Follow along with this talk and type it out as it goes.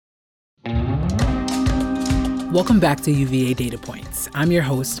Welcome back to UVA Data Points. I'm your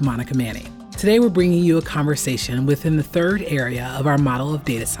host, Monica Manning. Today we're bringing you a conversation within the third area of our model of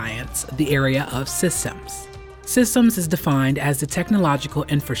data science, the area of systems. Systems is defined as the technological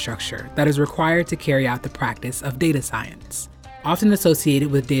infrastructure that is required to carry out the practice of data science. Often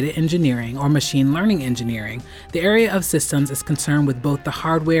associated with data engineering or machine learning engineering, the area of systems is concerned with both the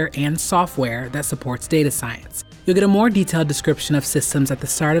hardware and software that supports data science. You'll get a more detailed description of systems at the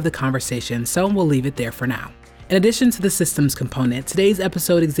start of the conversation, so we'll leave it there for now. In addition to the systems component, today's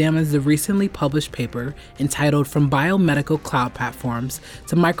episode examines the recently published paper entitled From Biomedical Cloud Platforms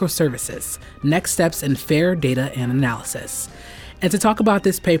to Microservices, Next Steps in Fair Data and Analysis. And to talk about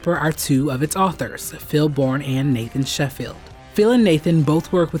this paper are two of its authors, Phil Bourne and Nathan Sheffield. Phil and Nathan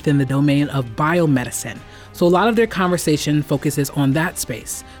both work within the domain of biomedicine, so a lot of their conversation focuses on that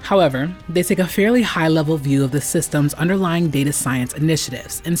space. However, they take a fairly high-level view of the system's underlying data science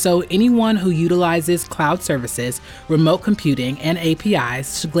initiatives, and so anyone who utilizes cloud services, remote computing, and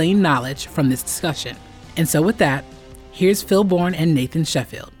APIs should gain knowledge from this discussion. And so with that, here's Phil Bourne and Nathan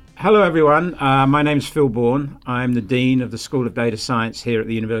Sheffield. Hello, everyone. My name's Phil Bourne. I'm the Dean of the School of Data Science here at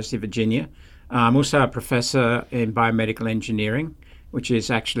the University of Virginia. I'm also a professor in biomedical engineering, which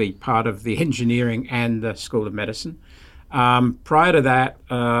is actually part of the engineering and the School of Medicine. Prior to that,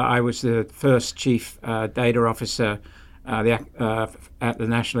 I was the first chief data officer at the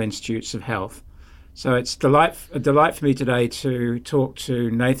National Institutes of Health. So it's a delight for me today to talk to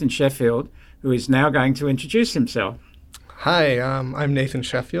Nathan Sheffield, who is now going to introduce himself. Hi, I'm Nathan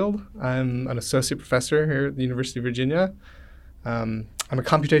Sheffield. I'm an associate professor here at the University of Virginia. I'm a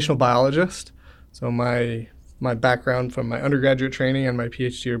computational biologist. So my background from my undergraduate training and my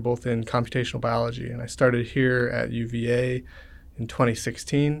PhD are both in computational biology. And I started here at UVA in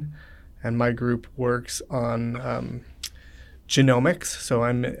 2016. And my group works on genomics. So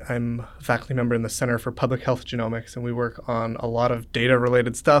I'm a faculty member in the Center for Public Health Genomics. And we work on a lot of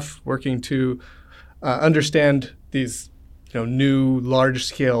data-related stuff, working to understand these new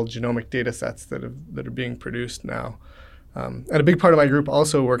large-scale genomic data sets that are being produced now. And a big part of my group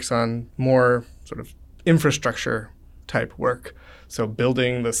also works on more sort of infrastructure type work. So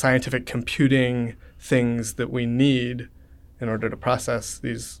building the scientific computing things that we need in order to process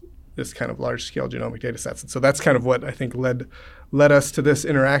this kind of large scale genomic data sets. And so that's kind of what I think led us to this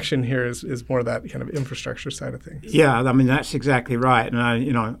interaction here is more that kind of infrastructure side of things. Yeah, I mean, that's exactly right.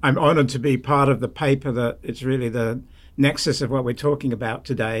 And I'm honored to be part of the paper that it's really the nexus of what we're talking about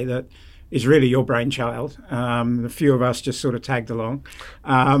today that is really your brainchild. A few of us just sort of tagged along,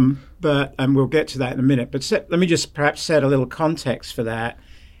 and we'll get to that in a minute. But let me just perhaps set a little context for that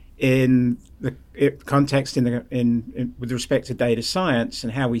in the context with respect to data science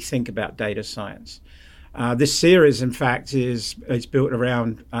and how we think about data science. This series, in fact, is built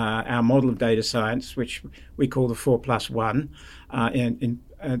around our model of data science, which we call the 4+1.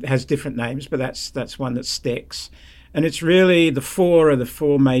 It has different names, but that's one that sticks. And it's really the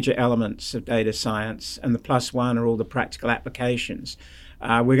four major elements of data science, and the +1 are all the practical applications.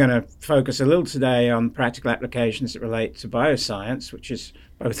 We're going to focus a little today on practical applications that relate to bioscience, which is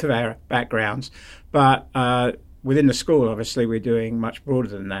both of our backgrounds. But within the school, obviously, we're doing much broader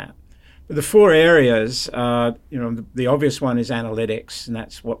than that. But the four areas, the obvious one is analytics, and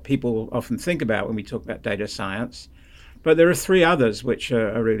that's what people often think about when we talk about data science. But there are three others which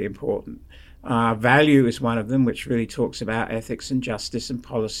are really important. Value is one of them, which really talks about ethics and justice and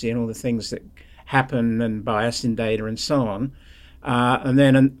policy and all the things that happen and bias in data and so on. And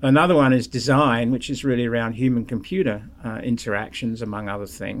then another one is design, which is really around human-computer interactions, among other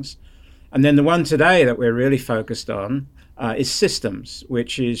things. And then the one today that we're really focused on is systems,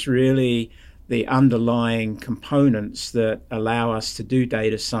 which is really the underlying components that allow us to do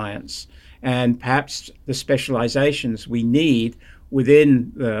data science and perhaps the specializations we need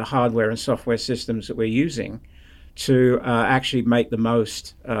within the hardware and software systems that we're using to actually make the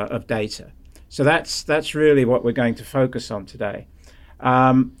most of data. So that's really what we're going to focus on today.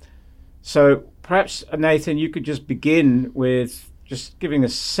 So perhaps, Nathan, you could just begin with just giving a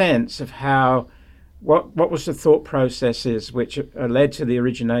sense of what was the thought processes which led to the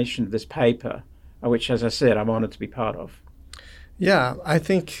origination of this paper, which, as I said, I'm honored to be part of. Yeah,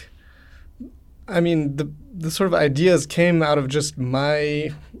 the sort of ideas came out of just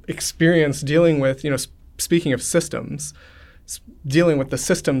my experience dealing with, speaking of systems, dealing with the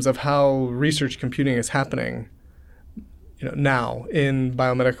systems of how research computing is happening, now in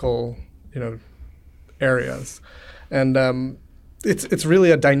biomedical, areas. And it's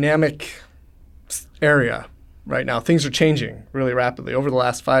really a dynamic area right now. Things are changing really rapidly over the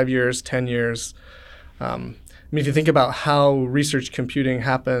last 5 years, 10 years. mean, if you think about how research computing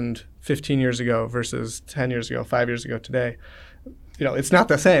happened 15 years ago versus 10 years ago, 5 years ago today, it's not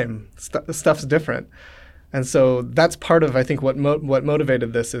the same. Stuff's different. And so that's part of, I think, what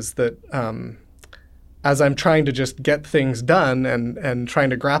motivated this is that as I'm trying to just get things done and trying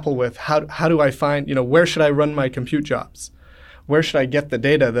to grapple with how do I find, where should I run my compute jobs? Where should I get the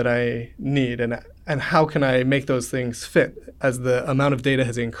data that I need? And how can I make those things fit? As the amount of data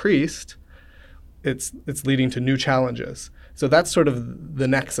has increased, it's leading to new challenges. So that's sort of the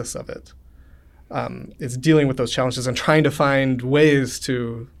nexus of it. It's dealing with those challenges and trying to find ways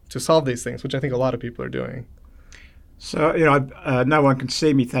to solve these things, which I think a lot of people are doing. So, no one can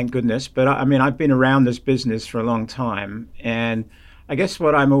see me, thank goodness, but I've been around this business for a long time, and I guess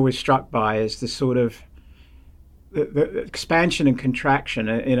what I'm always struck by is the sort of the expansion and contraction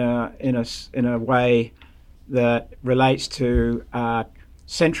in a way that relates to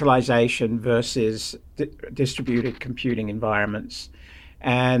centralization versus distributed computing environments.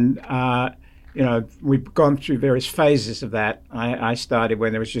 And we've gone through various phases of that. I started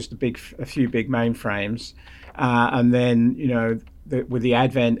when there was just a few big mainframes, and then with the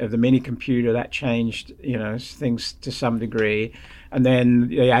advent of the mini computer, that changed things to some degree, and then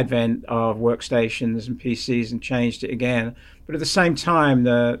the advent of workstations and PCs and changed it again. But at the same time,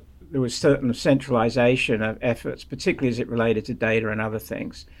 there was certain centralization of efforts, particularly as it related to data and other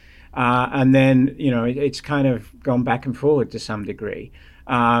things. And then it's kind of gone back and forward to some degree.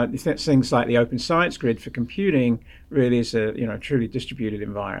 Things like the Open Science Grid for computing really is a truly distributed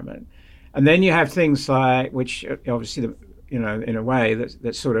environment. And then you have things like, which obviously in a way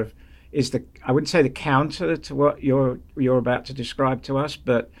that sort of is I wouldn't say the counter to what you're about to describe to us,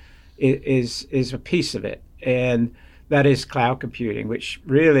 but it is a piece of it, and that is cloud computing, which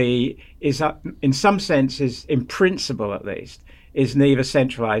really is in some senses, in principle at least, is neither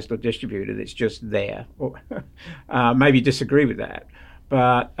centralized or distributed. It's just there. Maybe disagree with that.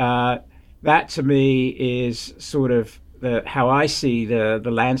 But that to me is sort of how I see the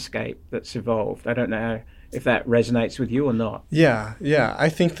landscape that's evolved. I don't know if that resonates with you or not. Yeah. I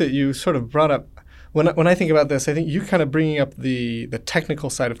think that you sort of brought up, when I think about this, I think you kind of bringing up the technical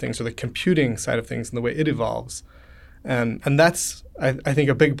side of things or the computing side of things and the way it evolves. And that's, I think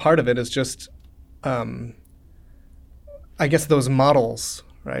a big part of it is just, I guess, those models,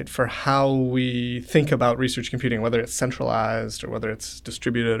 right, for how we think about research computing, whether it's centralized or whether it's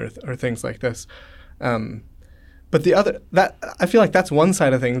distributed or things like this. But I feel like that's one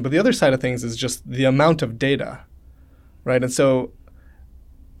side of things, but the other side of things is just the amount of data, right? And so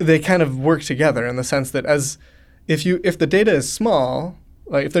they kind of work together in the sense that if the data is small,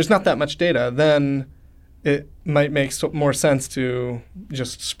 like if there's not that much data, then it might make more sense to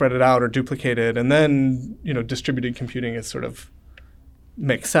just spread it out or duplicate it, and then distributed computing is sort of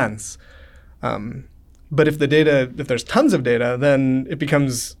makes sense. But if there's tons of data, then it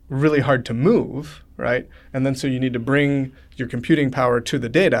becomes really hard to move, right? And then so you need to bring your computing power to the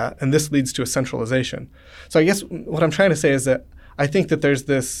data, and this leads to a centralization. So I guess what I'm trying to say is that I think that there's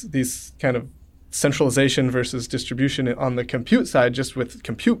these kind of centralization versus distribution on the compute side, just with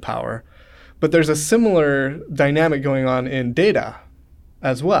compute power. But there's a similar dynamic going on in data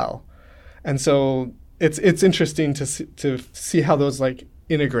as well. And so it's interesting to see how those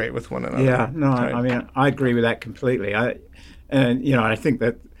integrate with one another. Yeah, no, right? I agree with that completely. I think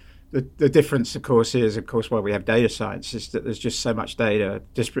that the difference, of course, why we have data science is that there's just so much data,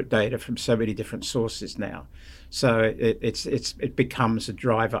 disparate data from so many different sources now. So it becomes a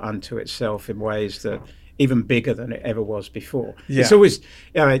driver unto itself in ways that even bigger than it ever was before. Yeah. It's always,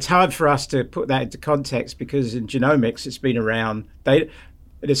 it's hard for us to put that into context because in genomics it's been around data.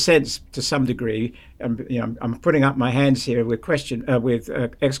 In a sense, to some degree, I'm putting up my hands here with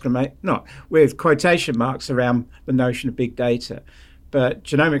with quotation marks around the notion of big data. But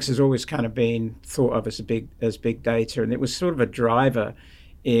genomics has always kind of been thought of as big data, and it was sort of a driver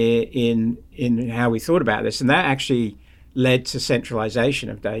in how we thought about this, and that actually led to centralization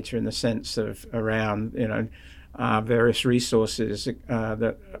of data in the sense of around various resources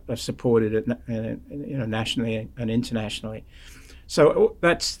that are supported nationally and internationally. So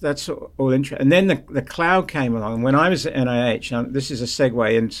that's all interesting. And then the cloud came along. When I was at NIH, and this is a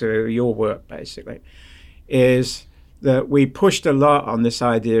segue into your work basically, is that we pushed a lot on this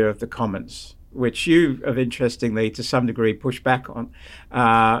idea of the commons, which you have interestingly to some degree pushed back on,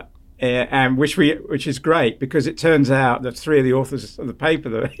 and which is great because it turns out that three of the authors of the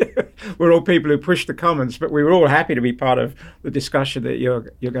paper were all people who pushed the commons, but we were all happy to be part of the discussion that you're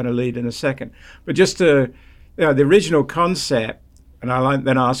going to lead in a second. But just to the original concept. And I'll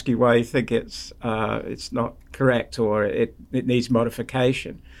then ask you why you think it's not correct or it needs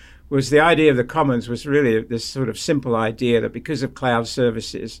modification, was the idea of the commons was really this sort of simple idea that because of cloud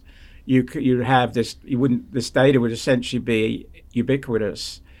services, you have this, this data would essentially be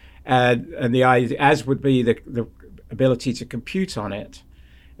ubiquitous, and the idea, as would be the ability to compute on it.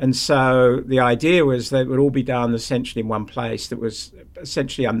 And so the idea was that it would all be done essentially in one place that was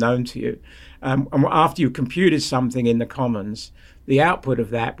essentially unknown to you. And after you computed something in the commons, the output of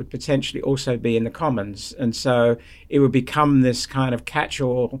that would potentially also be in the commons. And so it would become this kind of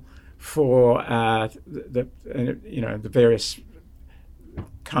catch-all for the various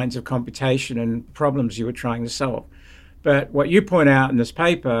kinds of computation and problems you were trying to solve. But what you point out in this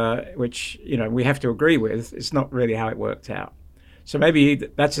paper, which we have to agree with, is not really how it worked out. So maybe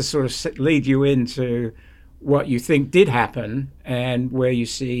that's a sort of lead you into what you think did happen and where you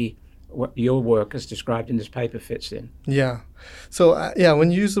see what your work as described in this paper fits in. Yeah. So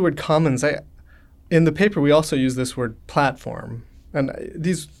when you use the word commons, in the paper we also use this word platform. And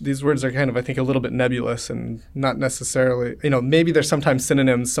these words are kind of, I think, a little bit nebulous and not necessarily, maybe there's sometimes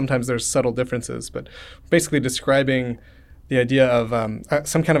synonyms, sometimes there's subtle differences, but basically describing the idea of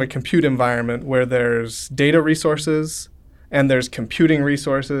some kind of a compute environment where there's data resources and there's computing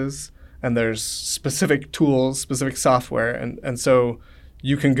resources and there's specific tools, specific software. And so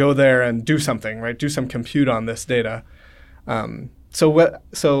you can go there and do something, right? Do some compute on this data.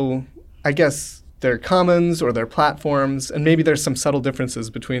 So I guess they're commons or they're platforms, and maybe there's some subtle differences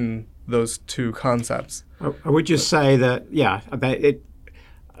between those two concepts. I would just say that,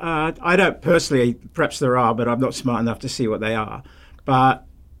 I don't personally, perhaps there are, but I'm not smart enough to see what they are. But,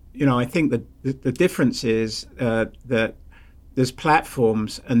 I think that the difference is that there's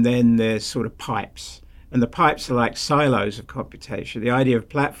platforms and then there's sort of pipes. And the pipes are like silos of computation. The idea of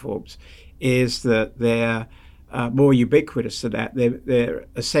platforms is that they're more ubiquitous than that. They're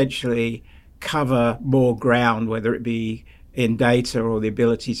essentially cover more ground, whether it be in data or the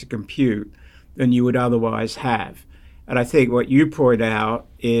ability to compute, than you would otherwise have. And I think what you point out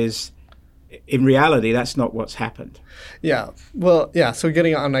is, in reality, that's not what's happened. Yeah. Well, yeah. So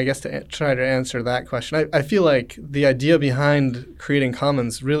getting on, I guess, to try to answer that question, I feel like the idea behind creating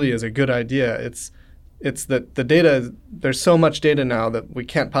commons really is a good idea. It's that the data, there's so much data now that we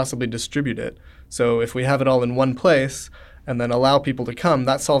can't possibly distribute it. So if we have it all in one place and then allow people to come,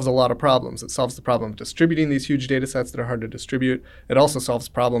 that solves a lot of problems. It solves the problem of distributing these huge data sets that are hard to distribute. It also solves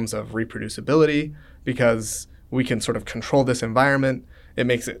problems of reproducibility because we can sort of control this environment. It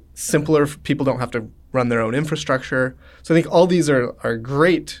makes it simpler. People don't have to run their own infrastructure. So I think all these are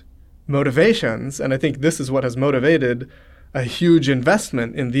great motivations, and I think this is what has motivated a huge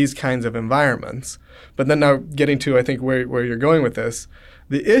investment in these kinds of environments. But then now getting to, I think, where you're going with this,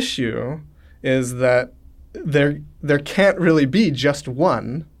 the issue is that there can't really be just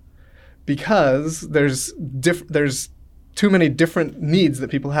one because there's too many different needs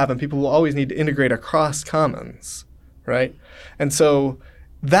that people have, and people will always need to integrate across commons, right? And so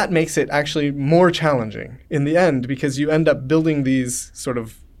that makes it actually more challenging in the end because you end up building these sort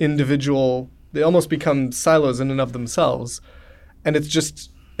of individual, they almost become silos in and of themselves. And it's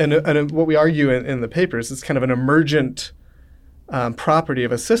just, and what we argue in the papers is kind of an emergent property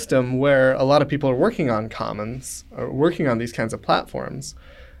of a system where a lot of people are working on commons or working on these kinds of platforms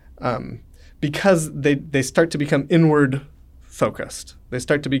because they start to become inward focused. They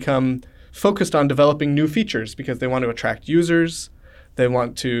start to become focused on developing new features because they want to attract users. They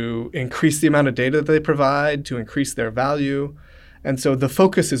want to increase the amount of data that they provide to increase their value. And so the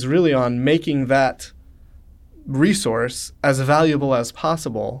focus is really on making that resource as valuable as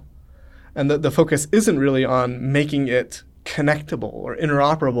possible. And the focus isn't really on making it connectable or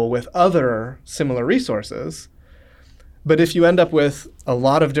interoperable with other similar resources. But if you end up with a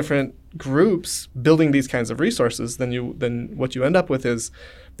lot of different groups building these kinds of resources, then what you end up with is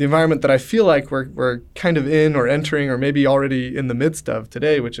the environment that I feel like we're kind of in or entering or maybe already in the midst of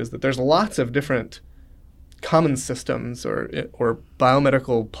today, which is that there's lots of different common systems or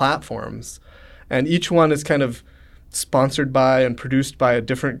biomedical platforms, and each one is kind of sponsored by and produced by a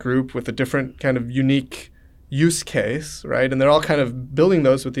different group with a different kind of unique use case, right? And they're all kind of building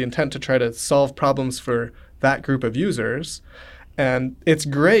those with the intent to try to solve problems for that group of users. And it's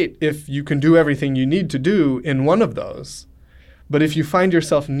great if you can do everything you need to do in one of those. But if you find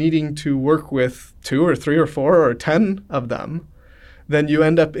yourself needing to work with 2 or 3 or 4 or 10 of them, then you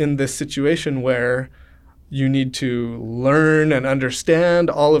end up in this situation where you need to learn and understand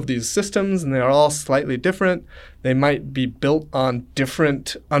all of these systems, and they're all slightly different. They might be built on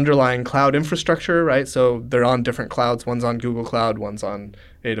different underlying cloud infrastructure, right? So they're on different clouds. One's on Google Cloud, one's on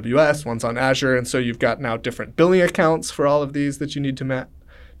AWS, one's on Azure. And so you've got now different billing accounts for all of these that you need to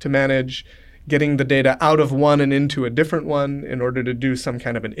manage. getting the data out of one and into a different one in order to do some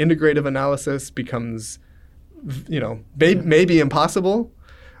kind of an integrative analysis becomes, maybe impossible,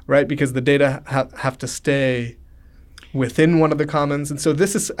 right? Because the data have to stay within one of the commons. And so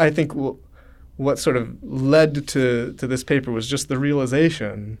this is, I think, what sort of led to this paper was just the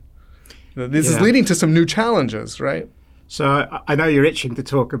realization that this is leading to some new challenges, right? So I know you're itching to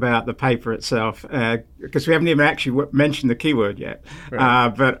talk about the paper itself because we haven't even actually mentioned the keyword yet. Right.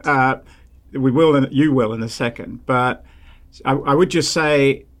 But we will, and you will in a second. But I would just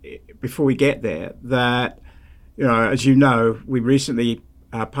say before we get there that, as you know, we recently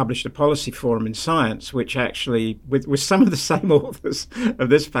published a policy forum in Science, which actually, with some of the same authors of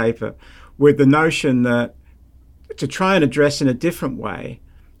this paper, with the notion that to try and address in a different way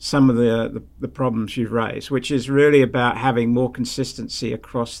some of the problems you've raised, which is really about having more consistency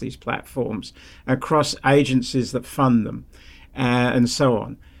across these platforms, across agencies that fund them, and so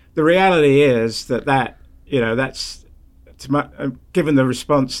on. The reality is that's given the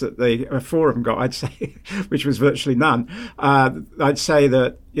response that the forum got, I'd say, which was virtually none. I'd say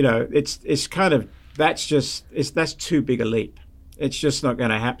that it's kind of that's too big a leap. It's just not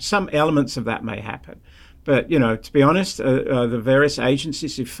going to happen. Some elements of that may happen. But, to be honest, the various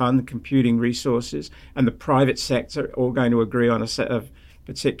agencies who fund computing resources and the private sector are all going to agree on a set of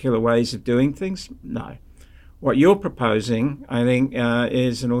particular ways of doing things? No. What you're proposing, I think,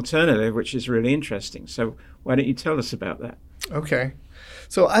 is an alternative, which is really interesting. So why don't you tell us about that? Okay.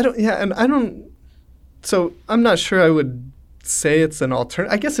 So I'm not sure I would say it's an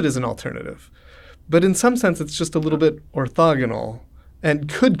alternative. I guess it is an alternative. But in some sense, it's just a little bit orthogonal and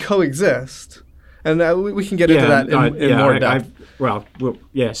could coexist. And we can get into that in more depth. I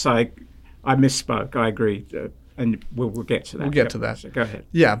misspoke. I agree. And we'll get to that. We'll get to that. So go ahead.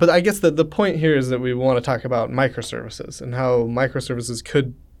 Yeah, but I guess the point here is that we want to talk about microservices and how microservices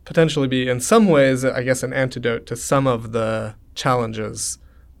could potentially be, in some ways, I guess, an antidote to some of the challenges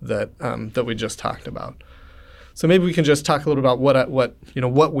that we just talked about. So maybe we can just talk a little about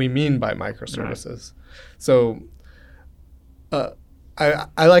what we mean by microservices. Right. So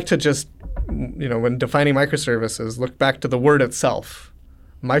I like to just, when defining microservices, look back to the word itself,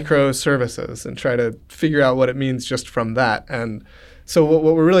 microservices, and try to figure out what it means just from that. And so what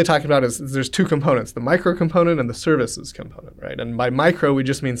we're really talking about is there's two components, the micro component and the services component, right? And by micro, we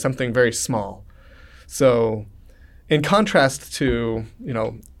just mean something very small. So in contrast to,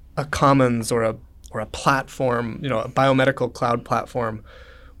 a commons or a platform, a biomedical cloud platform,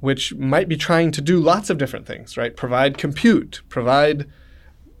 which might be trying to do lots of different things, right? Provide compute, provide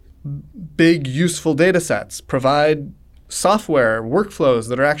big useful data sets, provide software, workflows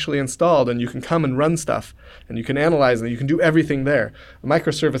that are actually installed, and you can come and run stuff, and you can analyze, and you can do everything there. A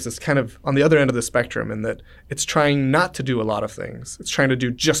microservice is kind of on the other end of the spectrum in that it's trying not to do a lot of things. It's trying to do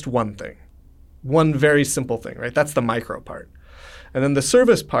just one thing, one very simple thing, right? That's the micro part. And then the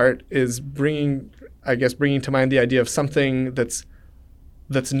service part is bringing to mind the idea of something that's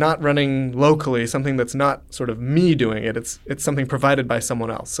not running locally, something that's not sort of me doing it. It's something provided by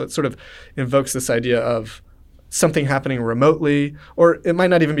someone else. So it sort of invokes this idea of something happening remotely, or it might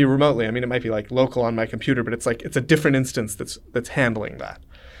not even be remotely. I mean, it might be like local on my computer, but it's a different instance that's handling that.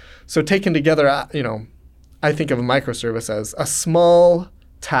 So taken together, I think of a microservice as a small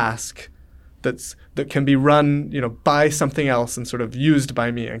task that can be run, by something else and sort of used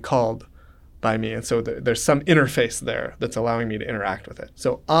by me and called by me. And so there's some interface there that's allowing me to interact with it.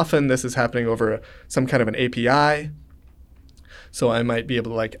 So often this is happening over some kind of an API. So I might be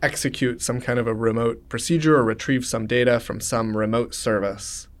able to execute some kind of a remote procedure or retrieve some data from some remote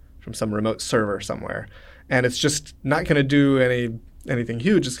service, from some remote server somewhere. And it's just not going to do anything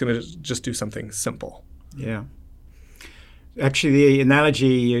huge. It's going to just do something simple. Yeah. Actually, the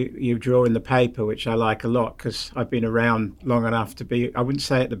analogy you draw in the paper, which I like a lot because I've been around long enough to be, I wouldn't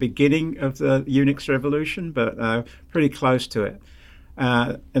say at the beginning of the Unix revolution, but pretty close to it.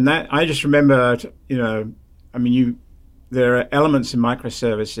 And that, I just remember, there are elements in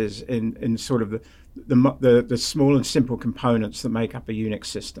microservices in sort of the small and simple components that make up a Unix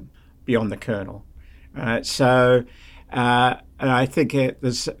system beyond the kernel. And I think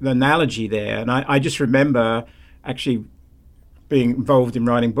there's an analogy there. And I just remember actually being involved in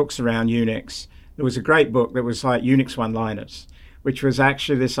writing books around Unix. There was a great book that was like Unix one-liners, which was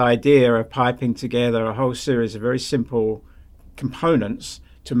actually this idea of piping together a whole series of very simple components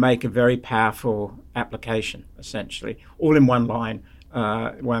to make a very powerful application, essentially, all in one line,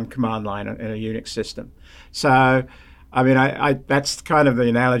 one command line in a Unix system. So, I that's kind of the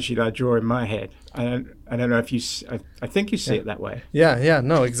analogy that I draw in my head. I don't know if you, I think you see it that way. Yeah,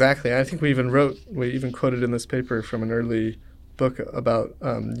 no, exactly. I think we even quoted in this paper from an early book about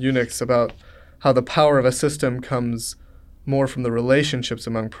Unix, about how the power of a system comes more from the relationships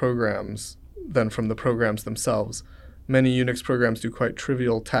among programs than from the programs themselves. Many Unix programs do quite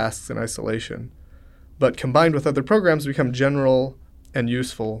trivial tasks in isolation, but combined with other programs become general and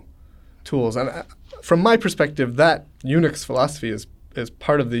useful tools. And from my perspective, that Unix philosophy is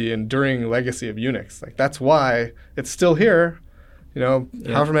part of the enduring legacy of Unix. Like, that's why it's still here,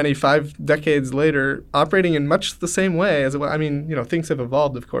 however many 5 decades later, operating in much the same way as it was. I mean, things have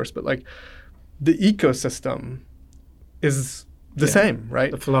evolved, of course, but like the ecosystem is the same,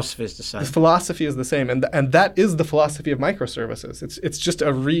 right? The philosophy is the same. The philosophy is the same, and that is the philosophy of microservices. It's just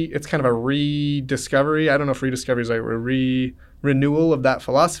it's kind of a rediscovery. I don't know if rediscovery is right, renewal of that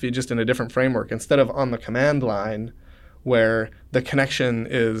philosophy, just in a different framework. Instead of on the command line, where the connection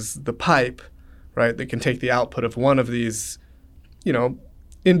is the pipe, right? That can take the output of one of these,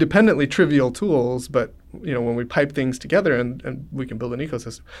 independently trivial tools, but when we pipe things together and we can build an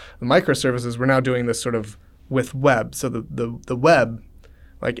ecosystem. The microservices, we're now doing this sort of with web. So the web,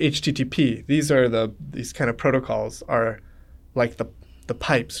 like HTTP, these kind of protocols are like the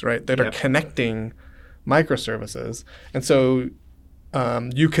pipes, right? That are connecting microservices. And so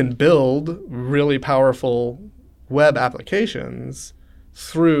you can build really powerful web applications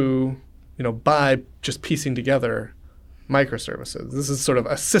through, by just piecing together microservices. This is sort of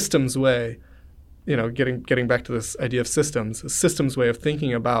a systems way, getting back to this idea of systems, a systems way of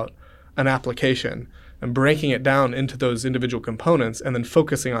thinking about an application and breaking it down into those individual components and then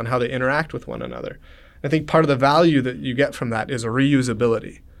focusing on how they interact with one another. I think part of the value that you get from that is a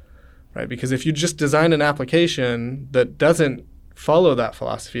reusability, right? Because if you just design an application that doesn't follow that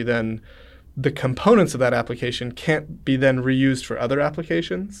philosophy, then the components of that application can't be then reused for other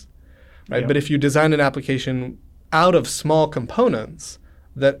applications, right? But if you design an application out of small components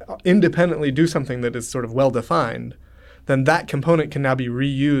that independently do something that is sort of well-defined, then that component can now be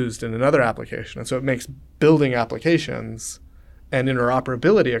reused in another application. And so it makes building applications and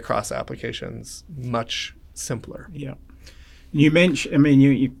interoperability across applications much simpler. Yeah. You mentioned,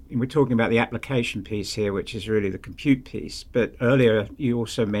 we're talking about the application piece here, which is really the compute piece. But earlier you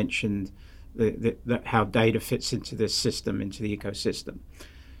also mentioned how data fits into this system, into the ecosystem.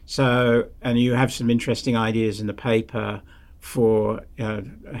 So, and you have some interesting ideas in the paper for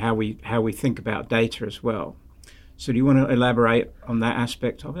how we think about data as well. So do you want to elaborate on that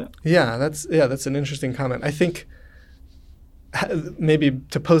aspect of it? Yeah, that's an interesting comment. I think maybe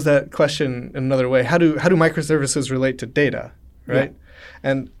to pose that question in another way, how do microservices relate to data, right? Yeah.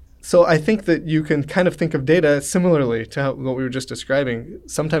 And so I think that you can kind of think of data similarly to what we were just describing.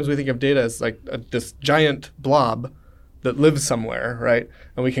 Sometimes we think of data as like this giant blob that lives somewhere, right?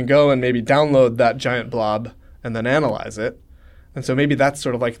 And we can go and maybe download that giant blob and then analyze it. And so maybe that's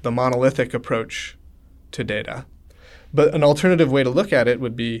sort of like the monolithic approach to data. But an alternative way to look at it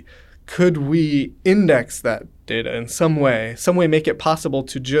would be, could we index that data in some way make it possible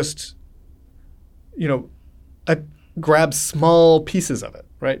to just, grab small pieces of it,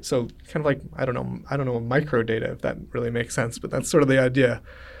 right? So kind of like, I don't know, micro data, if that really makes sense, but that's sort of the idea,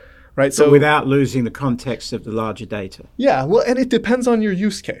 right? So without losing the context of the larger data. Yeah, well, and it depends on your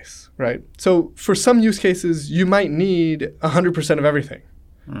use case, right? So for some use cases, you might need 100% of everything.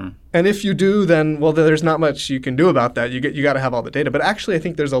 And if you do, then, well, there's not much you can do about that. You got to have all the data. But actually, I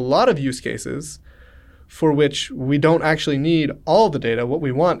think there's a lot of use cases for which we don't actually need all the data. What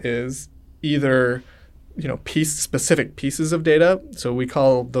we want is either, specific pieces of data. So we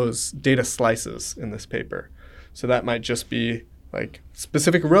call those data slices in this paper. So that might just be like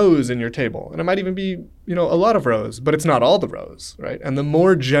specific rows in your table. And it might even be, a lot of rows, but it's not all the rows, right? And the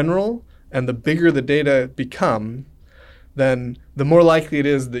more general and the bigger the data become, then the more likely it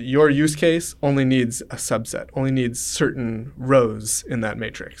is that your use case only needs a subset, only needs certain rows in that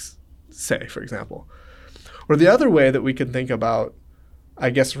matrix, say, for example. Or the other way that we can think about, I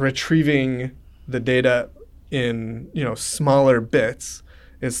guess, retrieving the data in, smaller bits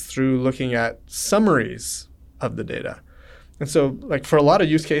is through looking at summaries of the data. And so, like, for a lot of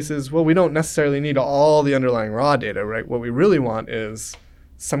use cases, well, we don't necessarily need all the underlying raw data, right? What we really want is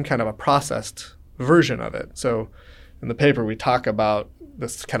some kind of a processed version of it. So in the paper, we talk about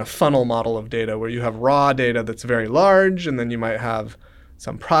this kind of funnel model of data where you have raw data that's very large, and then you might have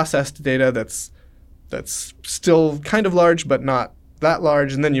some processed data that's still kind of large but not that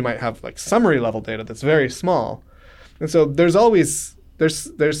large, and then you might have like summary level data that's very small. And so there's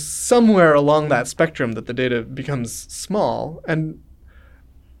somewhere along that spectrum that the data becomes small, and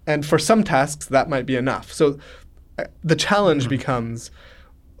for some tasks that might be enough. So the challenge becomes,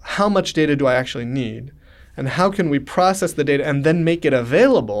 how much data do I actually need? And how can we process the data and then make it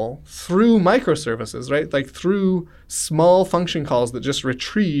available through microservices, right? Like through small function calls that just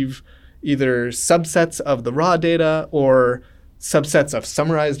retrieve either subsets of the raw data or subsets of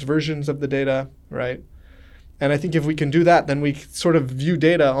summarized versions of the data, right? And I think if we can do that, then we sort of view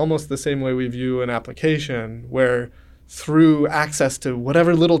data almost the same way we view an application, where through access to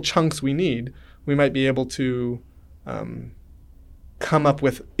whatever little chunks we need, we might be able to come up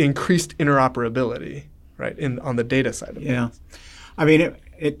with increased interoperability, right, on the data side of things. I mean,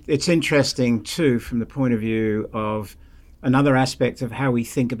 it's interesting, too, from the point of view of another aspect of how we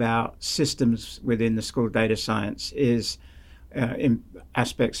think about systems within the School of Data Science is in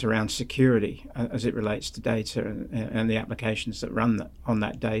aspects around security as it relates to data and the applications that run on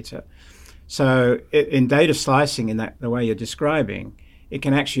that data. So in data slicing, in the way you're describing, it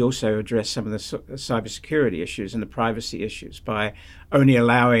can actually also address some of the cybersecurity issues and the privacy issues by only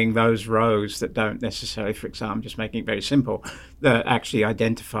allowing those rows that don't necessarily, for example, just making it very simple, that actually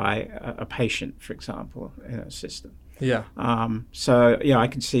identify a patient, for example, in a system. Yeah. So I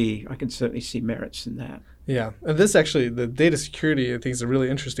can certainly see merits in that. Yeah, and this actually, the data security, I think, is a really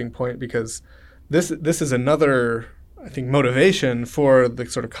interesting point, because this is another, I think, motivation for the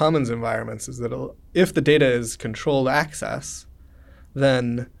sort of commons environments, is that if the data is controlled access,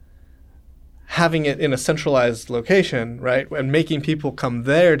 then having it in a centralized location, right, and making people come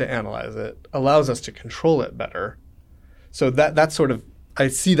there to analyze it allows us to control it better. So that's sort of, I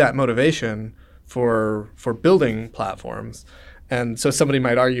see that motivation for building platforms. And so somebody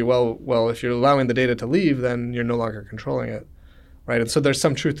might argue, well, if you're allowing the data to leave, then you're no longer controlling it, right? And so there's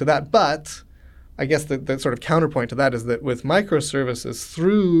some truth to that. But I guess the sort of counterpoint to that is that with microservices,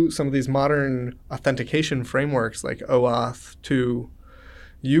 through some of these modern authentication frameworks like OAuth 2,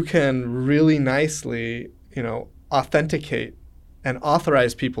 you can really nicely, authenticate and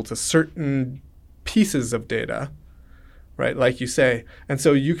authorize people to certain pieces of data, right, like you say. And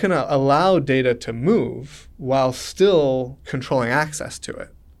so you can allow data to move while still controlling access to it.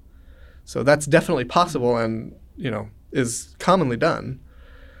 So that's definitely possible and, is commonly done.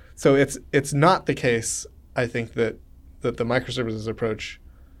 So it's not the case, I think, that the microservices approach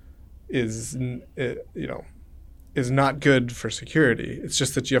is not good for security. It's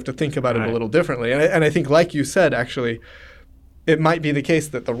just that you have to think about it a little differently. And I think, like you said, actually, it might be the case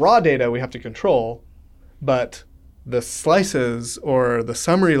that the raw data we have to control, but the slices or the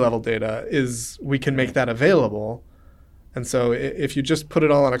summary level data we can make that available. And so if you just put it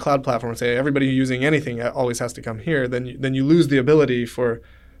all on a cloud platform and say everybody using anything always has to come here, then you lose the ability for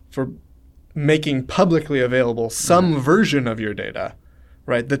making publicly available some version of your data,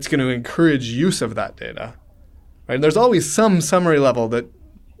 right, that's going to encourage use of that data. Right? There's always some summary level that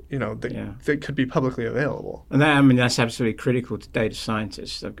could be publicly available. And that's absolutely critical to data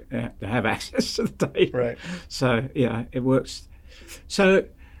scientists to have access to the data. Right. So, it works. So,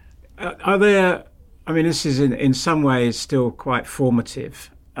 are there, this is in some ways still quite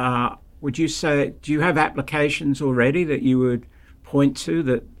formative. Would you say, do you have applications already that you would point to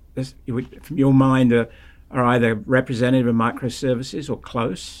that from your mind are either representative of microservices or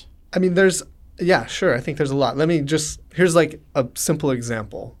close? Yeah, sure. I think there's a lot. Here's like a simple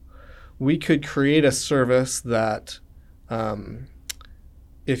example. We could create a service that,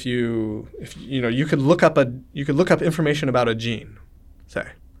 if you could look up information about a gene, say.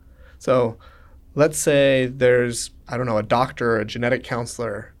 So, let's say there's, a doctor or a genetic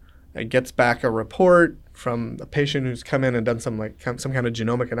counselor that gets back a report from a patient who's come in and done some kind of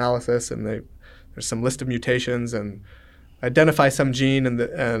genomic analysis, and there's some list of mutations and identify some gene, and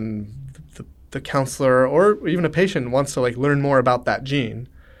the counselor or even a patient wants to learn more about that gene.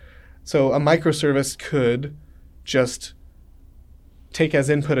 So a microservice could just take as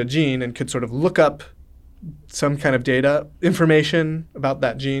input a gene and could sort of look up some kind of data, information about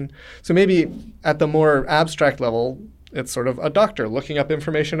that gene. So maybe at the more abstract level, it's sort of a doctor looking up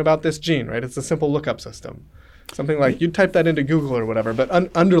information about this gene, right? It's a simple lookup system. Something like you'd type that into Google or whatever, but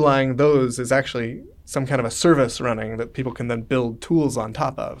underlying those is actually some kind of a service running that people can then build tools on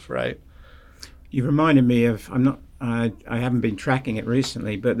top of, right? You reminded me of, I haven't been tracking it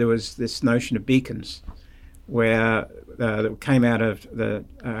recently, but there was this notion of beacons where that came out of the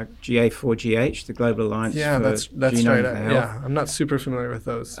GA4GH, the Global Alliance for that's Genome right. Health. Yeah, I'm not super familiar with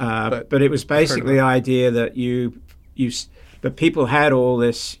those. But it was basically the idea that that people had all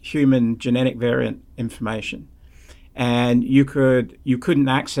this human genetic variant information, and you couldn't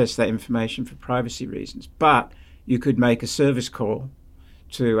access that information for privacy reasons, but you could make a service call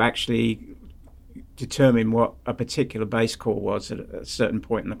to actually determine what a particular base call was at a certain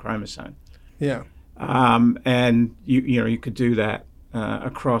point in the chromosome. Yeah. And you could do that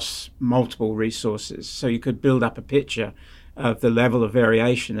across multiple resources. So you could build up a picture of the level of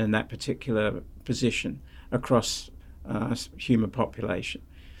variation in that particular position across human population.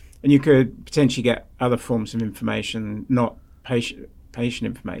 And you could potentially get other forms of information, not patient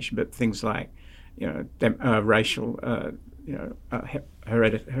information, but things like, racial,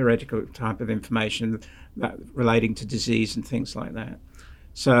 heretical type of information that relating to disease and things like that.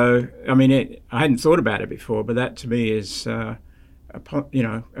 So, I mean, I hadn't thought about it before, but that to me is, and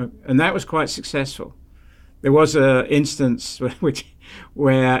that was quite successful. There was an instance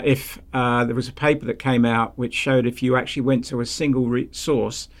where if there was a paper that came out which showed if you actually went to a single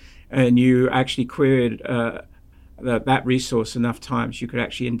source and you actually queried that resource enough times, you could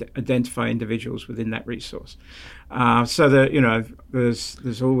actually identify individuals within that resource. So that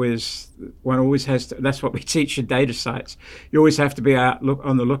there's always one always has to. That's what we teach in data science. You always have to be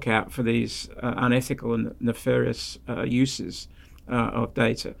on the lookout for these unethical and nefarious uses of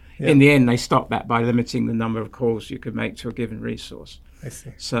data. Yeah. In the end, they stopped that by limiting the number of calls you could make to a given resource. I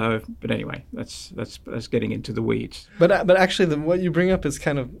see. So, but anyway, that's getting into the weeds. But actually, what you bring up is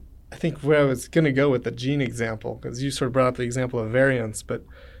kind of, I think, where I was going to go with the gene example, because you sort of brought up the example of variance. But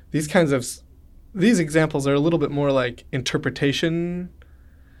these examples are a little bit more like interpretation.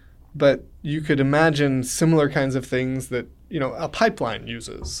 But you could imagine similar kinds of things that a pipeline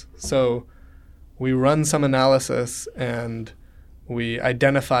uses. So we run some analysis and we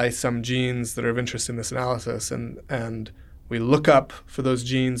identify some genes that are of interest in this analysis, and we look up for those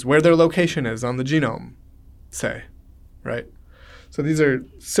genes where their location is on the genome, say, right? So these are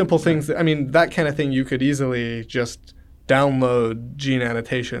simple things that kind of thing you could easily just download gene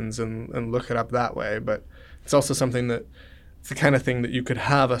annotations and look it up that way. But it's also something that it's the kind of thing that you could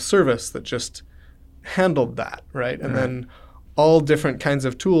have a service that just handled that, right? And then all different kinds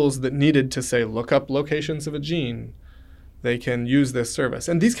of tools that needed to say, look up locations of a gene, they can use this service.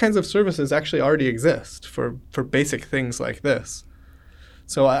 And these kinds of services actually already exist for basic things like this.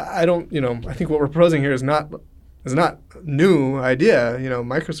 So I don't, I think what we're proposing here is not new idea.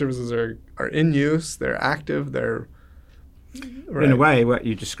 Microservices are in use, they're active, they're right. In a way, what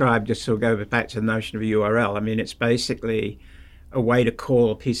you described, just to go back to the notion of a URL, I mean, it's basically a way to call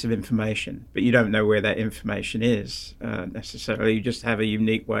a piece of information, but you don't know where that information is necessarily. You just have a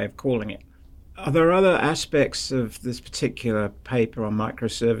unique way of calling it. Are there other aspects of this particular paper on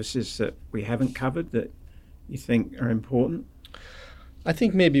microservices that we haven't covered that you think are important? I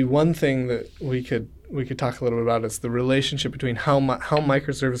think maybe one thing that we could talk a little bit about is the relationship between how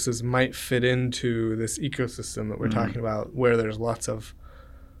microservices might fit into this ecosystem that we're talking about, where there's lots of,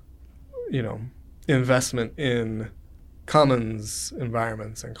 investment in commons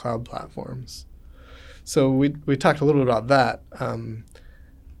environments and cloud platforms. So we talked a little bit about that.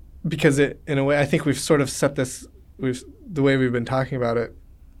 Because in a way, I think we've sort of set this, the way we've been talking about it,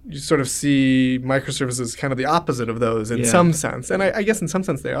 you sort of see microservices kind of the opposite of those in some sense. And I guess in some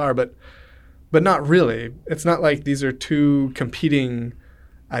sense they are, but not really. It's not like these are two competing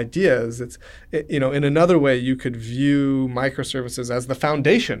ideas. In another way, you could view microservices as the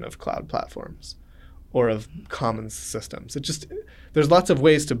foundation of cloud platforms or of commons systems. There's lots of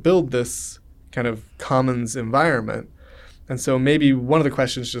ways to build this kind of commons environment. And so maybe one of the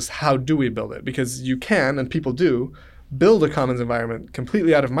questions is just how do we build it? Because you can, and people do, build a commons environment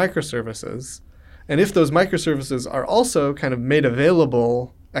completely out of microservices. And if those microservices are also kind of made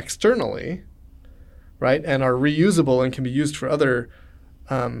available externally, right, and are reusable and can be used for other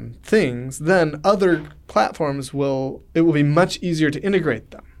things, then other platforms it will be much easier to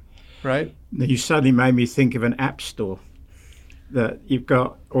integrate them, right? You suddenly made me think of an app store, that you've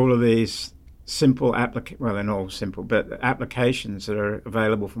got all of these simple they're not all simple, but applications that are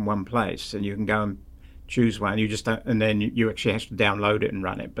available from one place, and you can go and choose one. And then you actually have to download it and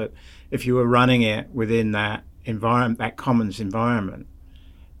run it. But if you were running it within that environment, that commons environment,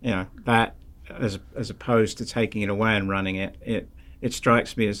 that as opposed to taking it away and running it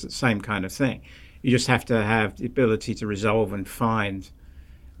strikes me as the same kind of thing. You just have to have the ability to resolve and find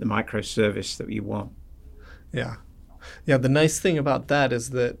the microservice that you want. Yeah. The nice thing about that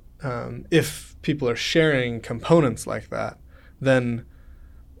is that if people are sharing components like that, then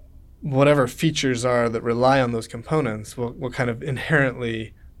whatever features are that rely on those components will kind of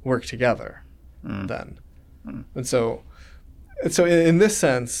inherently work together then. And so in this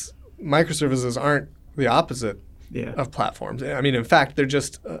sense, microservices aren't the opposite of platforms. I mean, in fact, they're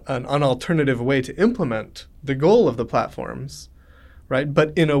just an alternative way to implement the goal of the platforms, right?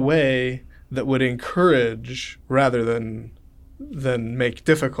 But in a way that would encourage rather than make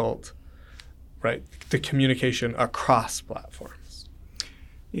difficult, right, the communication across platforms.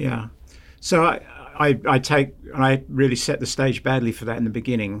 Yeah. So I really set the stage badly for that in the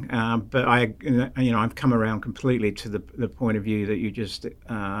beginning, but I've come around completely to the point of view that you just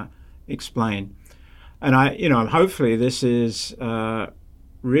explained, and hopefully this is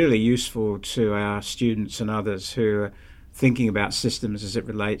really useful to our students and others who are thinking about systems as it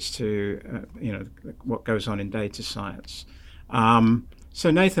relates to what goes on in data science.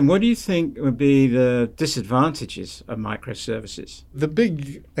 So Nathan, what do you think would be the disadvantages of microservices? The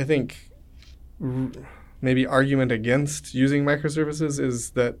big, I think, maybe argument against using microservices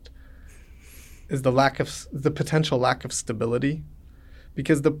is the potential lack of stability.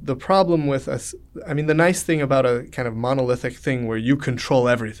 Because the problem with us, I mean, the nice thing about a kind of monolithic thing where you control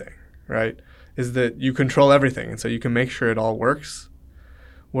everything, right, is that you control everything, and so you can make sure it all works.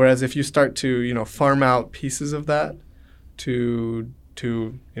 Whereas if you start to, farm out pieces of that to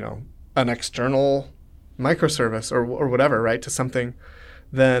an external microservice or whatever, right, to something,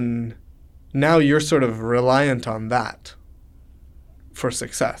 then now you're sort of reliant on that for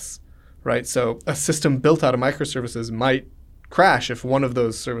success, right? So a system built out of microservices might crash if one of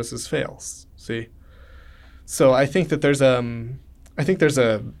those services fails. See, so I think that there's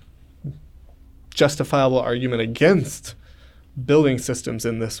a justifiable argument against building systems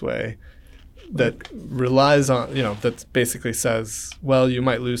in this way that relies on that basically says, well, you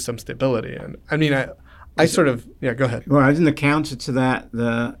might lose some stability. And I mean, I sort of go ahead. Well, in the counter to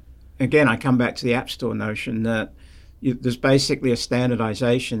that, again, I come back to the App Store notion that there's basically a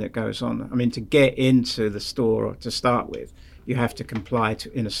standardization that goes on. I mean, to get into the store or to start with, you have to comply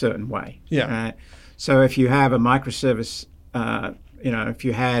in a certain way. Yeah. So if you have a microservice, if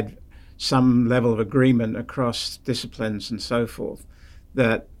you had some level of agreement across disciplines and so forth,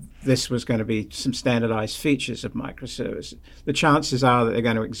 that this was going to be some standardized features of microservices, the chances are that they're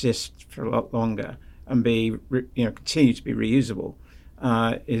going to exist for a lot longer and be, continue to be reusable,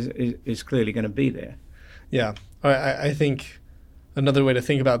 is clearly going to be there. Yeah. I think another way to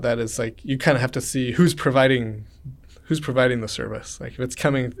think about that is like you kind of have to see who's providing the service. Like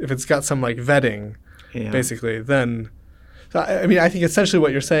if it's got some like vetting, basically, then I mean I think essentially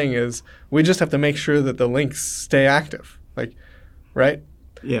what you're saying is we just have to make sure that the links stay active. Like, right?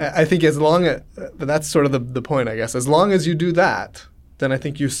 Yeah. I think as long as that's sort of the point, I guess. As long as you do that, then I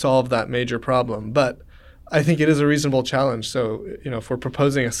think you solve that major problem. But I think it is a reasonable challenge. So, if we're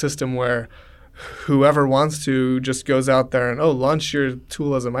proposing a system where whoever wants to just goes out there and launch your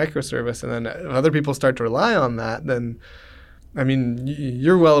tool as a microservice, and then if other people start to rely on that, then I mean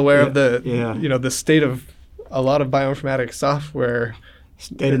you're well aware of the state of a lot of bioinformatics software.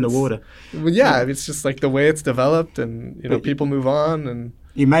 Dead in the water. Well, yeah, it's just like the way it's developed, and people move on. And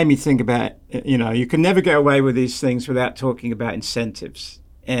you made me think about you can never get away with these things without talking about incentives,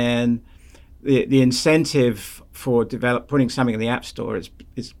 and the incentive for putting something in the App Store is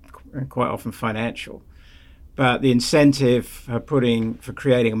quite often financial, but the incentive for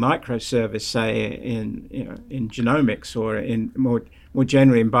creating a microservice, say in genomics or in more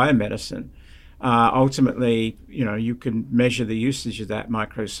generally in biomedicine, ultimately you can measure the usage of that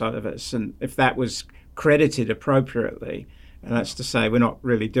microservice, and if that was credited appropriately, and that's to say we're not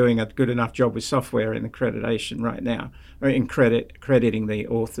really doing a good enough job with software in accreditation right now, or in crediting the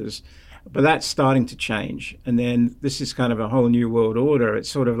authors. But that's starting to change, and then this is kind of a whole new world order. It's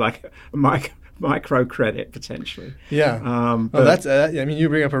sort of like a micro credit potentially. Yeah. But that's I mean, you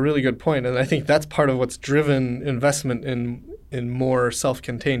bring up a really good point, and I think that's part of what's driven investment in more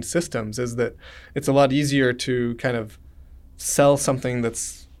self-contained systems is that it's a lot easier to kind of sell something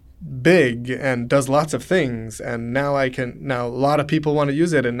that's big and does lots of things, and now a lot of people want to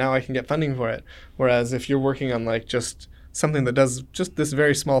use it, and now I can get funding for it. Whereas if you're working on like just something that does just this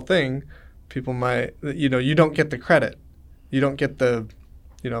very small thing, people might, you don't get the credit. You don't get the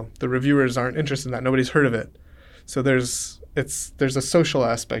reviewers aren't interested in that. Nobody's heard of it. So there's a social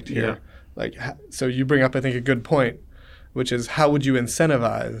aspect here. Yeah. Like, so you bring up, I think, a good point, which is how would you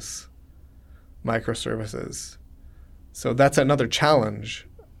incentivize microservices? So that's another challenge,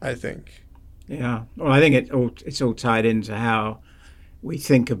 I think. Yeah. Well, I think it's all tied into how we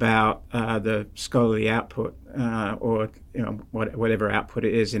think about the scholarly output, or whatever output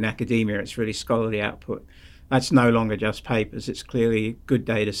it is in academia. It's really scholarly output. That's no longer just papers. It's clearly good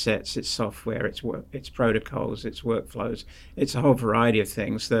data sets. It's software. It's protocols. It's workflows. It's a whole variety of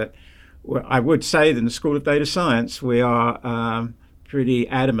things that I would say that in the School of Data Science we are pretty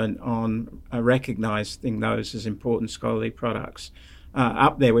adamant on recognizing those as important scholarly products,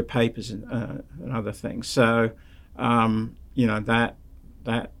 up there with papers and other things. So that,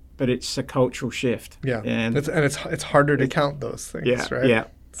 but it's a cultural shift. Yeah, and it's harder to count those things, right? Yeah.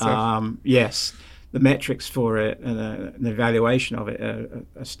 So. Yes, the metrics for it and the evaluation of it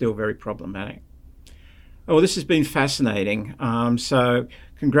are still very problematic. Oh, this has been fascinating. So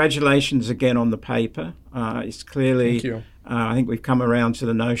congratulations again on the paper. It's clearly, Thank you. I think we've come around to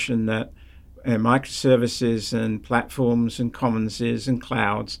the notion that microservices and platforms and commonses and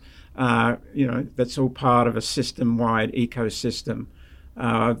clouds. That's all part of a system-wide ecosystem.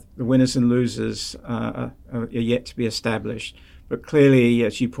 The winners and losers are yet to be established. But clearly,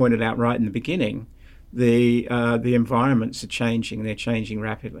 as you pointed out right in the beginning, the environments are changing. They're changing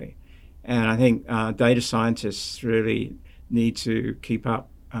rapidly. And I think data scientists really need to keep up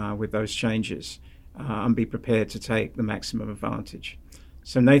with those changes and be prepared to take the maximum advantage.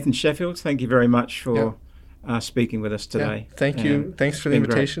 So Nathan Sheffield, thank you very much for speaking with us today. Yeah, thank you. Thanks for the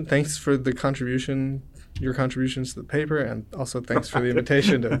invitation. Great. Thanks for the your contributions to the paper, and also thanks for the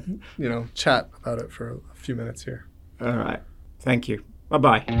invitation to chat about it for a few minutes here. All right. Thank you.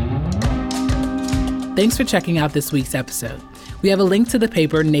 Bye-bye. Thanks for checking out this week's episode. We have a link to the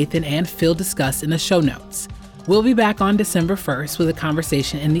paper Nathan and Phil discussed in the show notes. We'll be back on December 1st with a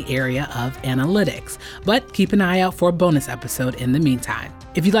conversation in the area of analytics, but keep an eye out for a bonus episode in the meantime.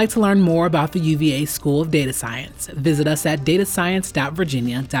 If you'd like to learn more about the UVA School of Data Science, visit us at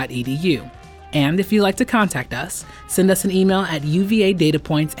datascience.virginia.edu. And if you'd like to contact us, send us an email at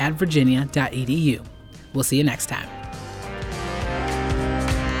uvadatapoints@virginia.edu. We'll see you next time.